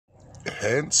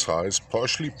hand-sized,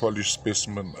 partially polished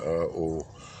specimen or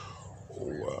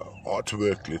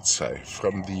artwork, let's say,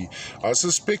 from the, I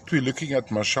suspect we're looking at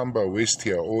Mashamba West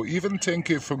here, or even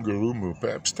Tenke Fungurumu,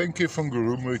 perhaps Tenke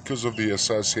Fungurumu because of the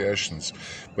associations.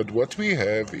 But what we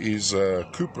have is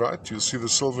cuprite. You'll see the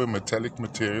silver metallic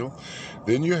material.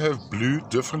 Then you have blue,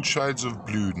 different shades of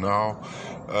blue. Now,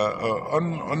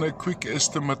 on a quick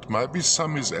estimate, maybe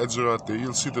some is azurite. There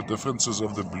you'll see the differences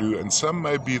of the blue, and some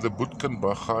may be the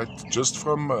Butkenbachite, just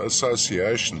from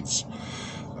associations.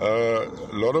 A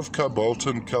lot of cobalt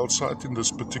and calcite in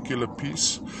this particular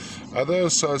piece. Other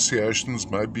associations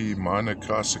may be minor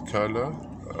chrysocolla.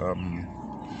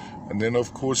 And then,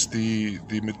 of course, the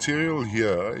material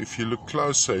here, if you look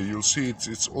closer, you'll see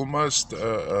it's almost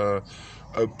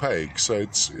opaque. So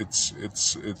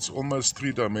it's almost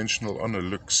three-dimensional on a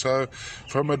look. So,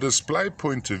 from a display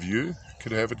point of view,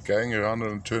 could have it going around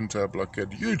on a turntable like a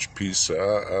huge piece,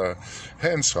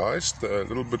 hand-sized, a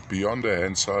little bit beyond a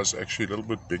hand size, actually a little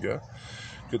bit bigger.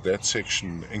 Look at that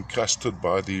section encrusted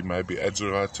by the maybe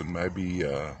azurite and maybe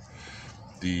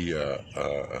the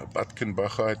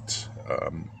Butkenbachite.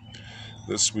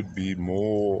 This would be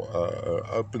more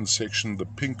open section, the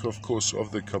pink, of course,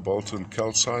 of the cobalt and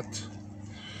calcite.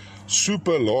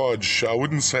 Super large, I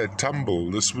wouldn't say tumble.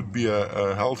 This would be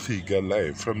a healthy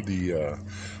gallet from the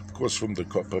from the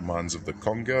copper mines of the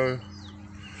Congo.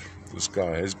 This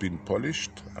guy has been polished,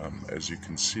 as you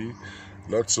can see.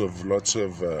 Lots of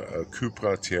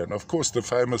cuprite here, and of course the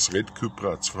famous red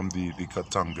cuprites from the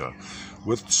Katanga.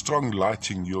 With strong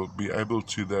lighting, you'll be able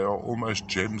to. They are almost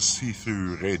gem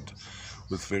see-through red,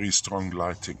 with very strong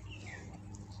lighting.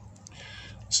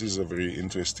 This is a very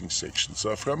interesting section.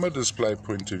 So from a display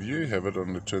point of view, you have it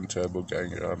on the turntable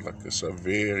going around like this. So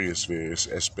various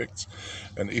aspects.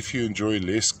 And if you enjoy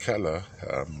less color,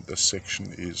 this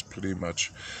section is pretty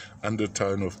much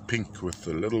undertone of pink with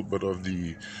a little bit of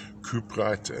the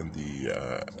cuprite and the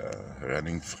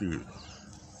running through.